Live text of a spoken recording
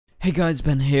Hey guys,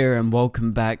 Ben here and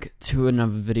welcome back to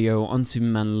another video on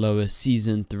Superman Lois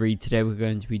Season 3. Today we're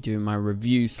going to be doing my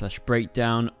review /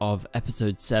 breakdown of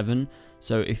episode 7.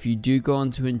 So if you do go on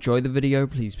to enjoy the video,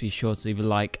 please be sure to leave a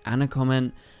like and a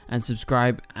comment and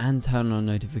subscribe and turn on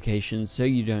notifications so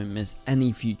you don't miss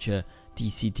any future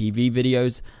DCTV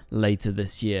videos later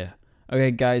this year.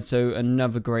 Okay guys, so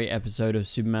another great episode of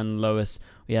Superman and Lois.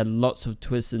 We had lots of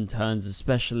twists and turns,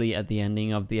 especially at the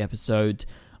ending of the episode.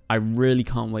 I really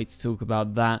can't wait to talk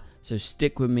about that, so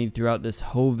stick with me throughout this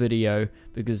whole video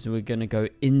because we're going to go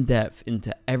in depth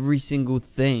into every single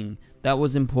thing that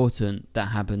was important that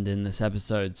happened in this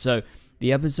episode. So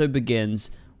the episode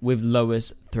begins with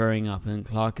Lois throwing up and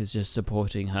Clark is just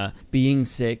supporting her. Being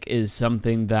sick is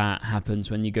something that happens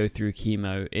when you go through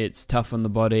chemo. It's tough on the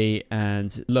body,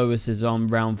 and Lois is on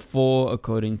round 4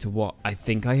 according to what I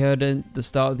think I heard at the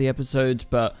start of the episode,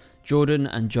 but Jordan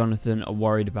and Jonathan are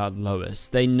worried about Lois.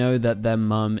 They know that their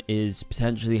mum is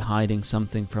potentially hiding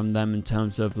something from them in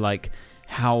terms of like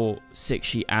how sick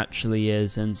she actually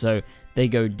is, and so they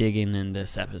go digging in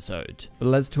this episode. But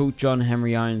let's talk John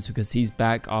Henry Irons because he's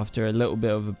back after a little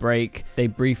bit of a break. They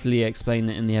briefly explain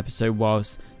it in the episode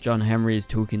whilst John Henry is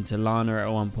talking to Lana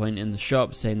at one point in the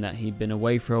shop, saying that he'd been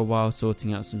away for a while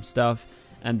sorting out some stuff,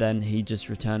 and then he just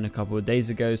returned a couple of days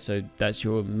ago, so that's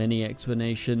your mini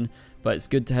explanation. But it's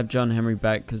good to have John Henry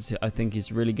back because I think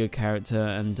he's a really good character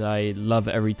and I love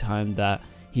every time that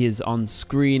he is on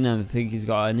screen, and I think he's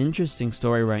got an interesting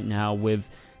story right now with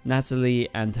Natalie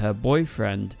and her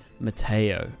boyfriend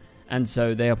Mateo. And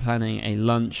so they are planning a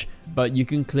lunch, but you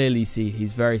can clearly see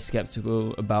he's very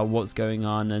skeptical about what's going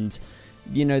on. And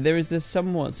you know, there is a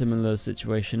somewhat similar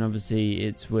situation. Obviously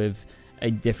it's with a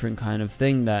different kind of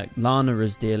thing that Lana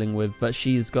is dealing with, but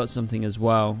she's got something as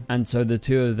well, and so the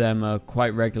two of them are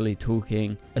quite regularly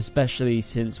talking, especially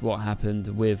since what happened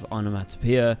with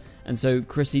Onomatopoeia. And so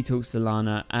Chrissy talks to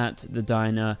Lana at the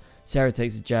diner. Sarah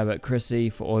takes a jab at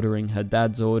Chrissy for ordering her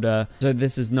dad's order. So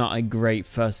this is not a great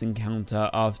first encounter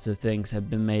after things have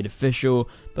been made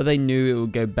official, but they knew it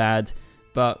would go bad.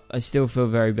 But I still feel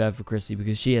very bad for Chrissy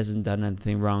because she hasn't done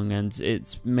anything wrong, and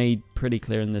it's made pretty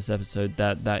clear in this episode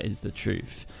that that is the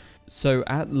truth. So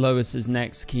at Lois's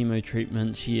next chemo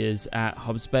treatment, she is at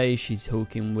Hobbs Bay. She's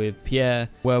talking with Pierre,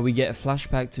 where we get a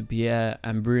flashback to Pierre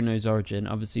and Bruno's origin.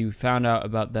 Obviously we found out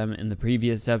about them in the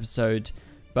previous episode,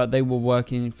 but they were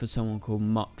working for someone called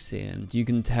Moxie, and you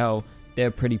can tell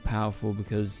they're pretty powerful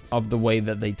because of the way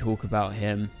that they talk about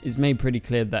him. It's made pretty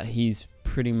clear that he's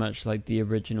pretty much like the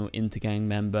original Intergang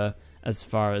member as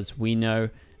far as we know.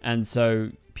 And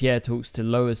so Pierre talks to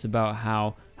Lois about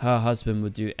how her husband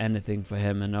would do anything for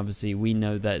him, and obviously we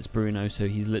know that it's Bruno, so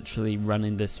he's literally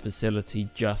running this facility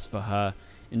just for her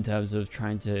in terms of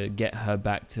trying to get her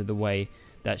back to the way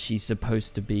that she's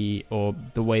supposed to be, or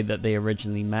the way that they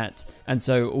originally met. And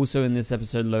so also in this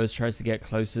episode, Lois tries to get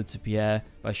closer to Pierre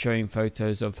by showing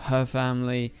photos of her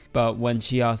family, but when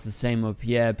she asks the same of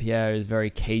Pierre, Pierre is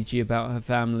very cagey about her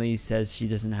family, says she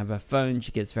doesn't have her phone.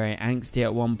 She gets very angsty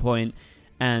at one point,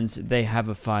 and they have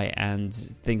a fight and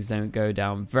things don't go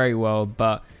down very well.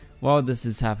 But while this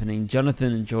is happening,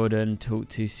 Jonathan and Jordan talk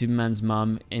to Superman's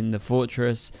mum in the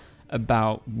fortress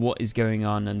about what is going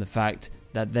on and the fact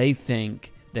that they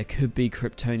think there could be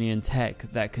Kryptonian tech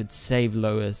that could save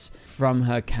Lois from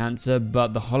her cancer,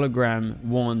 but the hologram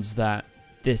warns that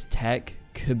this tech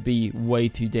could be way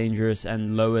too dangerous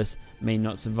and Lois may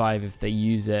not survive if they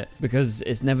use it because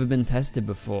it's never been tested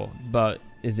before. But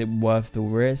is it worth the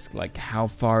risk? Like, how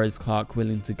far is Clark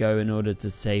willing to go in order to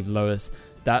save Lois?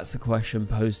 That's a question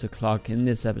posed to Clark in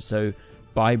this episode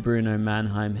by Bruno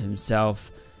Mannheim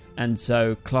himself. And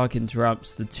so Clark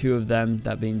interrupts the two of them,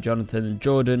 that being Jonathan and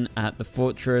Jordan, at the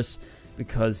fortress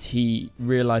because he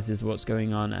realizes what's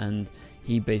going on, and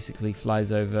he basically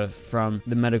flies over from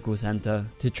the medical center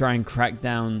to try and crack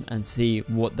down and see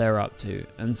what they're up to.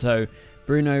 And so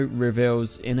Bruno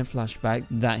reveals in a flashback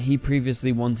that he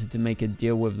previously wanted to make a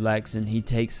deal with Lex, and he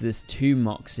takes this to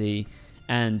Moxie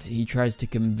and he tries to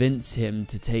convince him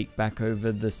to take back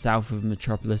over the south of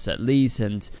Metropolis at least.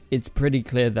 And it's pretty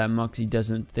clear that Moxie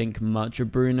doesn't think much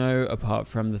of Bruno, apart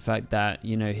from the fact that,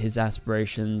 you know, his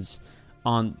aspirations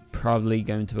aren't probably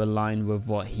going to align with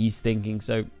what he's thinking.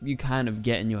 So you kind of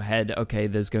get in your head, okay,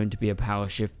 there's going to be a power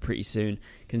shift pretty soon,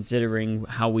 considering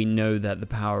how we know that the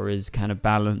power is kind of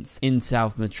balanced in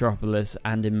South Metropolis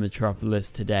and in Metropolis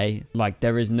today. Like,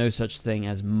 there is no such thing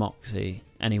as Moxie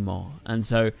anymore. And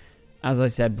so, as I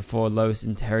said before, Lois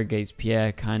interrogates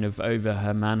Pierre kind of over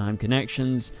her Mannheim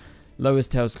connections. Lois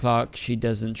tells Clark she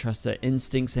doesn't trust her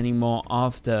instincts anymore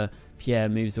after Pierre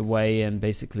moves away and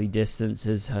basically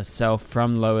distances herself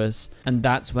from Lois, and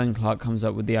that's when Clark comes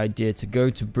up with the idea to go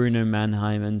to Bruno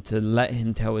Mannheim and to let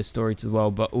him tell his story to the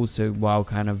world, but also while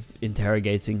kind of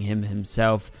interrogating him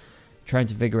himself, trying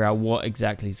to figure out what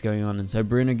exactly is going on. And so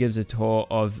Bruno gives a tour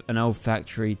of an old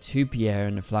factory to Pierre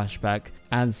in a flashback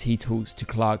as he talks to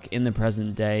Clark in the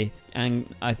present day.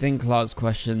 And I think Clark's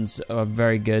questions are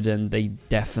very good, and they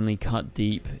definitely cut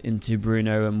deep into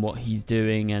Bruno and what he's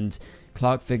doing. And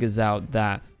Clark figures out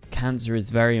that cancer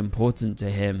is very important to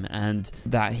him, and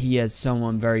that he has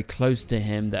someone very close to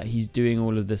him that he's doing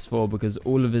all of this for, because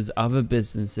all of his other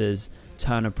businesses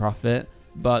turn a profit,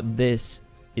 but this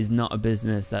is not a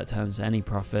business that turns any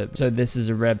profit. So this is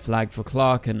a red flag for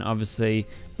Clark, and obviously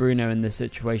Bruno in this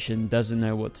situation doesn't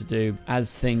know what to do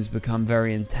as things become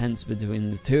very intense between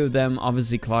the two of them.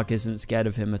 Obviously Clark isn't scared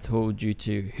of him at all due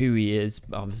to who he is.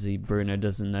 Obviously Bruno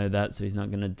doesn't know that, so he's not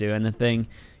going to do anything,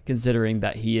 considering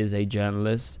that he is a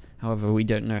journalist. However, we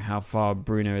don't know how far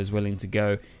Bruno is willing to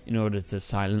go in order to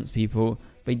silence people,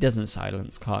 but he doesn't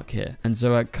silence Clark here. And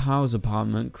so at Kyle's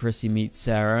apartment, Chrissy meets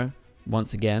Sarah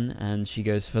once again, and she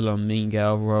goes full on mean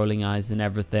girl, rolling eyes and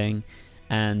everything,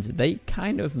 and they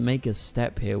kind of make a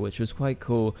step here, which was quite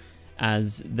cool,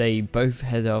 as they both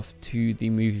head off to the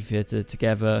movie theater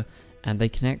together and they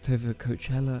connect over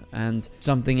Coachella. And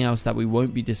something else that we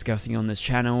won't be discussing on this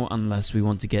channel unless we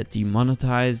want to get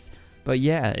demonetized, but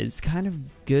yeah, it's kind of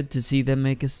good to see them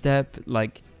make a step.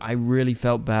 Like, I really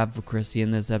felt bad for Chrissy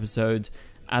in this episode,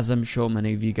 as I'm sure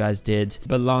many of you guys did.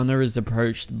 But Lana is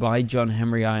approached by John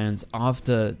Henry Irons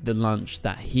after the lunch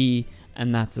that he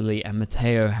and Natalie and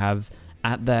Mateo have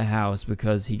at their house,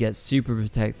 because he gets super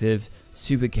protective,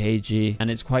 super cagey, and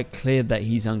it's quite clear that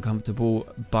he's uncomfortable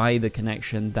by the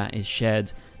connection that is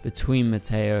shared between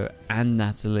Mateo and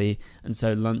Natalie. And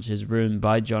so lunch is ruined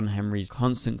by John Henry's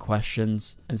constant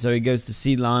questions. And so he goes to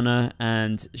see Lana,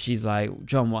 and she's like,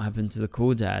 John, what happened to the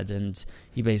cool dad? And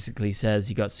he basically says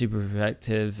he got super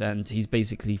protective and he's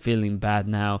basically feeling bad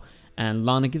now. And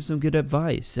Lana gives some good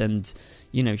advice, and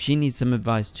you know, she needs some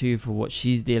advice too for what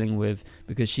she's dealing with,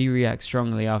 because she reacts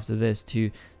strongly after this to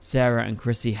Sarah and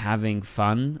Chrissy having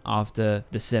fun after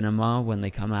the cinema when they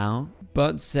come out.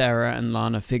 But Sarah and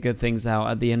Lana figure things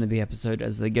out at the end of the episode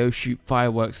as they go shoot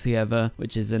fireworks together,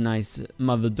 which is a nice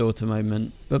mother-daughter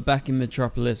moment. But back in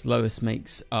Metropolis, Lois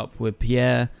makes up with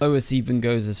Pierre. Lois even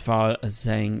goes as far as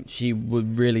saying she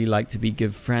would really like to be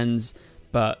good friends.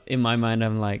 But in my mind,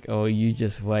 I'm like, oh, you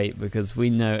just wait, because we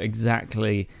know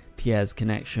exactly Pierre's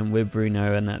connection with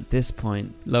Bruno. And at this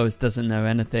point, Lois doesn't know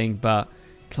anything, but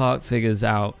Clark figures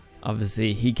out,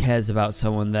 obviously, he cares about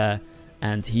someone there,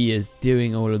 and he is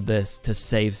doing all of this to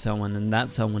save someone, and that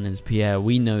someone is Pierre.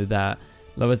 We know that.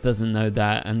 Lois doesn't know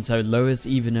that, and so Lois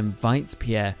even invites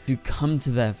Pierre to come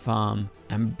to their farm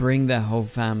and bring their whole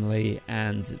family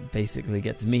and basically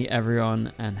get to meet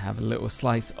everyone and have a little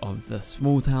slice of the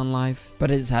small town life.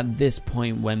 But it's at this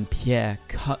point when Pierre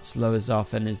cuts Lois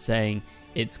off and is saying,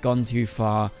 it's gone too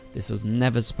far, this was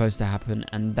never supposed to happen,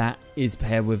 and that is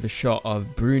paired with a shot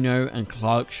of Bruno and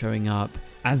Clark showing up,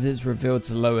 as it's revealed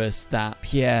to Lois that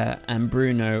Pierre and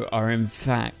Bruno are in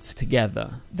fact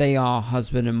together. They are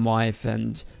husband and wife,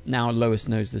 and now Lois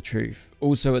knows the truth.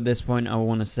 Also at this point, I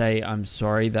want to say I'm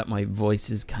sorry that my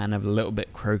voice is kind of a little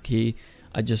bit croaky.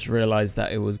 I just realized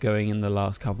that it was going in the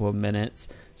last couple of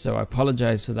minutes, so I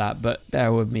apologize for that, but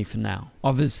bear with me for now.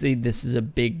 Obviously, this is a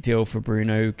big deal for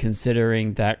Bruno,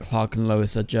 considering that Clark and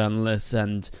Lois are journalists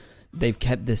and they've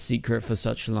kept this secret for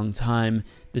such a long time.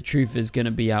 The truth is going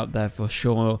to be out there for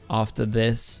sure after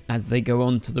this, as they go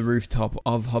on to the rooftop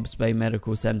of Hobbs Bay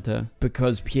Medical Center,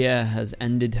 because Pierre has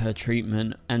ended her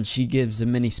treatment, and she gives a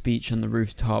mini speech on the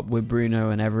rooftop with Bruno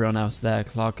and everyone else there.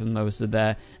 Clark and Lois are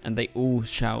there, and they all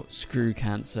shout "Screw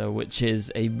cancer," which is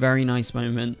a very nice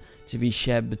moment to be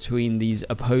shared between these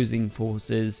opposing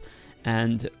forces.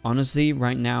 And honestly,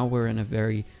 right now we're in a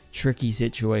very tricky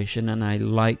situation, and I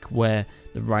like where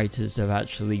the writers have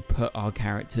actually put our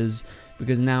characters,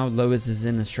 because now Lois is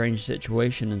in a strange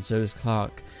situation and so is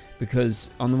Clark, because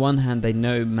on the one hand they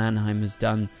know Mannheim has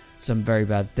done some very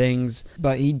bad things,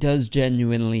 but he does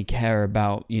genuinely care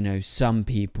about, you know, some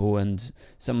people, and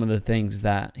some of the things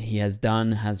that he has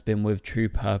done has been with true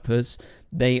purpose.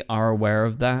 They are aware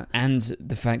of that, and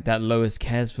the fact that Lois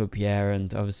cares for Pierre,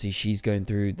 and obviously she's going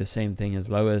through the same thing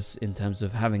as Lois in terms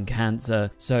of having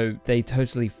cancer, so they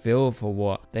totally feel for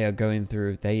what they are going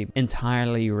through. They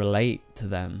entirely relate to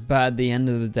them. But at the end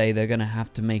of the day, they're going to have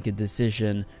to make a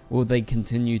decision. Will they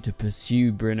continue to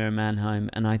pursue Bruno Mannheim?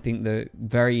 And I think the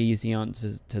very easy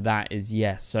answer to that is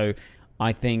yes. So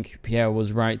I think Pierre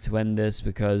was right to end this,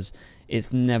 because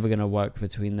it's never going to work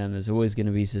between them. There's always going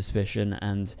to be suspicion,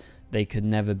 and they could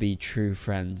never be true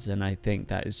friends. And I think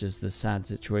that is just the sad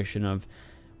situation of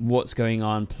what's going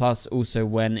on. Plus also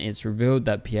when it's revealed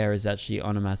that Pierre is actually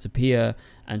onomatopoeia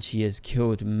and she has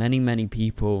killed many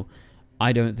people,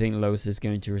 I don't think Lois is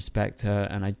going to respect her,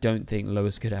 and I don't think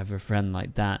Lois could have a friend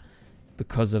like that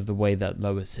because of the way that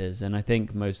Lois is, and I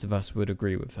think most of us would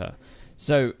agree with her.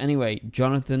 So anyway,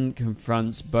 Jonathan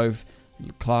confronts both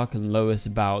Clark and Lois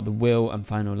about the will and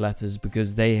final letters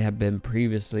because they have been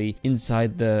previously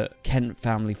inside the Kent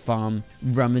family farm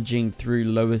rummaging through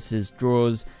Lois's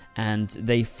drawers, and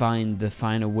they find the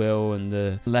final will and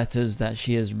the letters that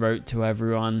she has wrote to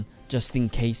everyone just in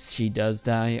case she does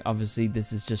die. Obviously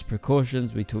this is just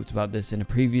precautions. We talked about this in a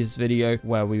previous video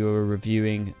where we were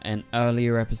reviewing an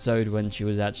earlier episode when she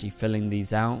was actually filling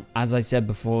these out. As I said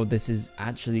before, this is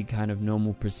actually kind of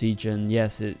normal procedure, and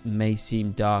yes, it may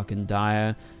seem dark and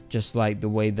dire, just like the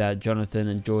way that Jonathan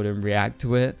and Jordan react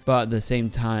to it, but at the same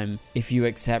time, if you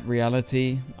accept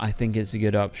reality, I think it's a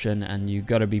good option, and you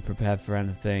got to be prepared for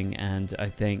anything. And I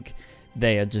think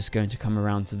they are just going to come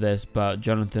around to this. But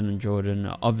Jonathan and Jordan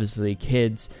are obviously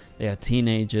kids, they are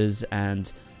teenagers,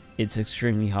 and it's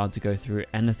extremely hard to go through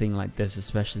anything like this,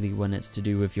 especially when it's to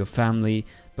do with your family,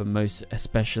 but most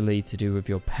especially to do with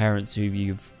your parents who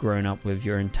you've grown up with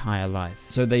your entire life.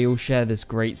 So they all share this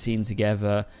great scene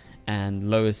together, and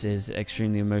Lois is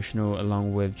extremely emotional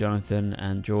along with Jonathan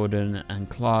and Jordan and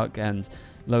Clark, and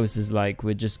Lois is like,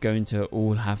 we're just going to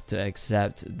all have to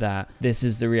accept that this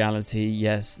is the reality.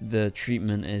 Yes, the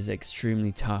treatment is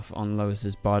extremely tough on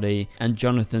Lois's body, and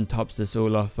Jonathan tops this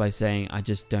all off by saying, I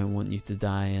just don't want you to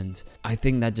die. And I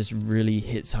think that just really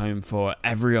hits home for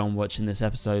everyone watching this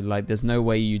episode. Like, there's no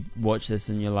way you watch this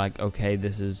and you're like, okay,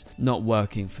 this is not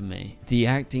working for me. The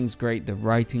acting's great, the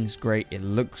writing's great, it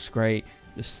looks great,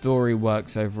 the story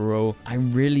works overall. I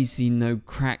really see no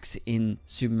cracks in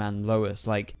Superman Lois.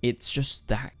 Like, it's just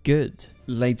that good.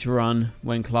 Later on,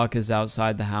 when Clark is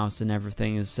outside the house and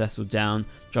everything is settled down,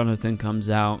 Jonathan comes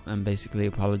out and basically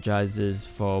apologizes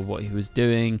for what he was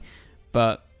doing,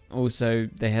 but also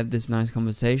they have this nice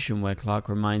conversation where Clark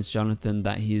reminds Jonathan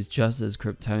that he is just as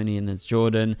Kryptonian as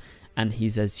Jordan, and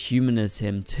he's as human as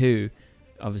him too.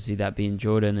 Obviously that being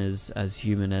Jordan is as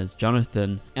human as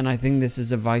Jonathan. And I think this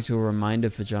is a vital reminder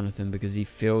for Jonathan because he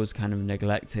feels kind of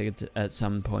neglected at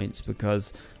some points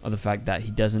because of the fact that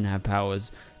he doesn't have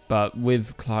powers. But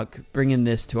with Clark bringing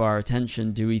this to our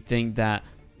attention, do we think that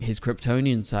his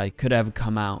Kryptonian side could ever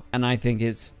come out? And I think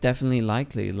it's definitely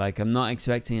likely. Like, I'm not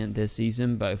expecting it this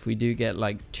season, but if we do get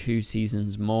like 2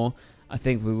 seasons more, I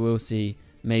think we will see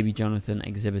maybe Jonathan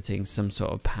exhibiting some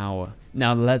sort of power.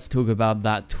 Now let's talk about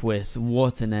that twist.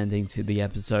 What an ending to the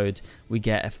episode. We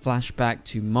get a flashback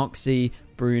to Moxie,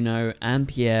 Bruno and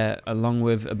Pierre along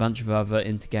with a bunch of other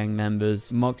intergang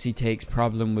members. Moxie takes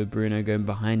problem with Bruno going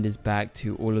behind his back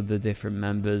to all of the different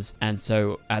members, and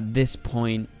so at this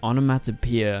point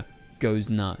Onomatopoeia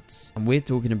goes nuts. And we're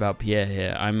talking about Pierre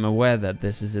here. I'm aware that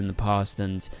this is in the past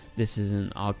and this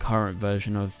isn't our current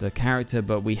version of the character,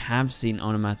 but we have seen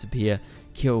Onomatopoeia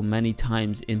kill many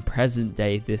times in present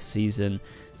day this season,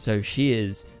 so she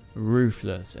is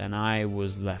ruthless, and I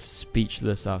was left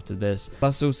speechless after this.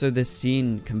 Plus also this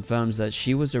scene confirms that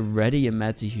she was already a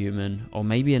metahuman, or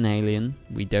maybe an alien,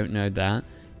 we don't know that,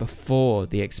 before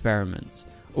the experiments.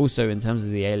 Also, in terms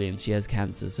of the alien, she has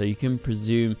cancer, so you can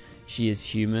presume she is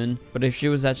human. But if she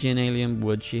was actually an alien,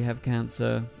 would she have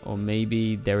cancer? Or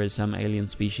maybe there is some alien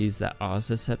species that are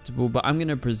susceptible, but I'm going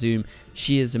to presume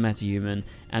she is a metahuman,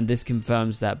 and this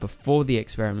confirms that before the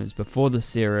experiments, before the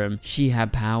serum, she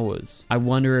had powers. I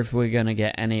wonder if we're going to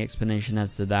get any explanation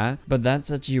as to that, but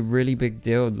that's actually a really big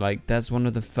deal. Like, that's one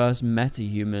of the first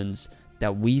metahumans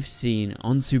that we've seen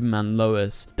on Superman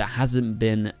Lois that hasn't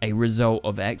been a result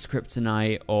of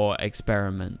X-Kryptonite or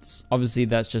experiments. Obviously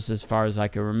that's just as far as I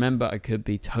can remember. I could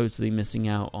be totally missing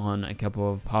out on a couple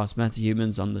of past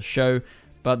metahumans on the show,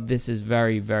 but this is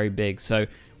very, very big. So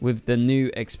with the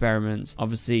new experiments,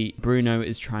 obviously Bruno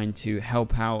is trying to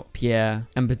help out Pierre,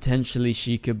 and potentially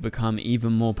she could become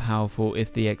even more powerful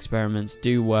if the experiments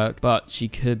do work, but she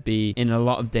could be in a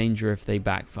lot of danger if they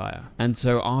backfire. And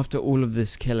so after all of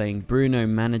this killing, Bruno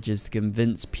manages to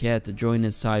convince Pierre to join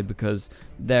his side because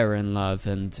they're in love,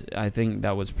 and I think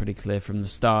that was pretty clear from the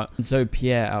start. And so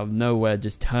Pierre out of nowhere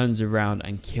just turns around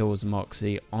and kills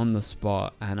Moxie on the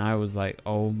spot, and I was like,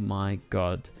 oh my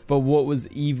god. But what was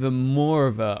even more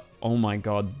of a oh my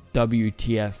god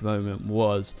WTF moment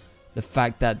was the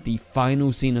fact that the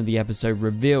final scene of the episode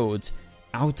revealed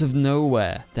out of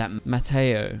nowhere that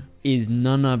Matteo is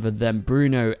none other than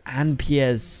Bruno and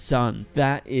Pierre's son.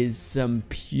 That is some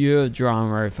pure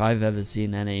drama if I've ever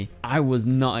seen any. I was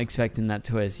not expecting that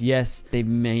twist. Yes, they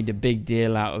made a big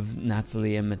deal out of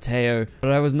Natalie and Matteo,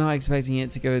 but I was not expecting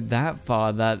it to go that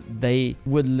far, that they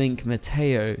would link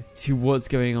Matteo to what's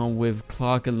going on with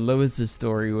Clark and Lois'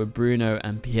 story with Bruno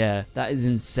and Pierre. That is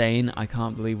insane. I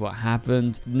can't believe what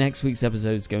happened. Next week's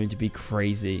episode is going to be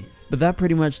crazy. But that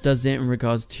pretty much does it in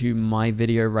regards to my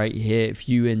video right here. If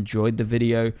you enjoyed the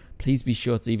video, please be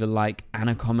sure to leave a like and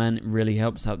a comment. It really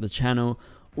helps out the channel.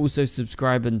 Also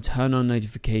subscribe and turn on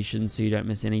notifications so you don't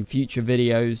miss any future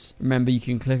videos. Remember, you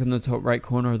can click on the top right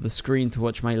corner of the screen to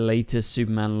watch my latest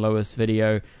Superman Lois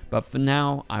video. But for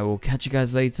now, I will catch you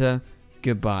guys later.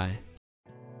 Goodbye.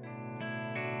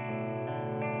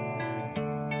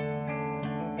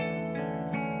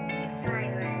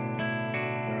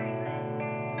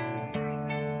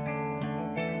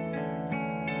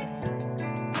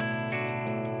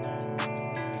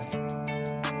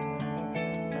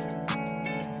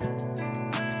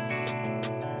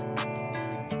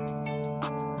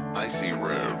 I see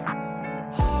red.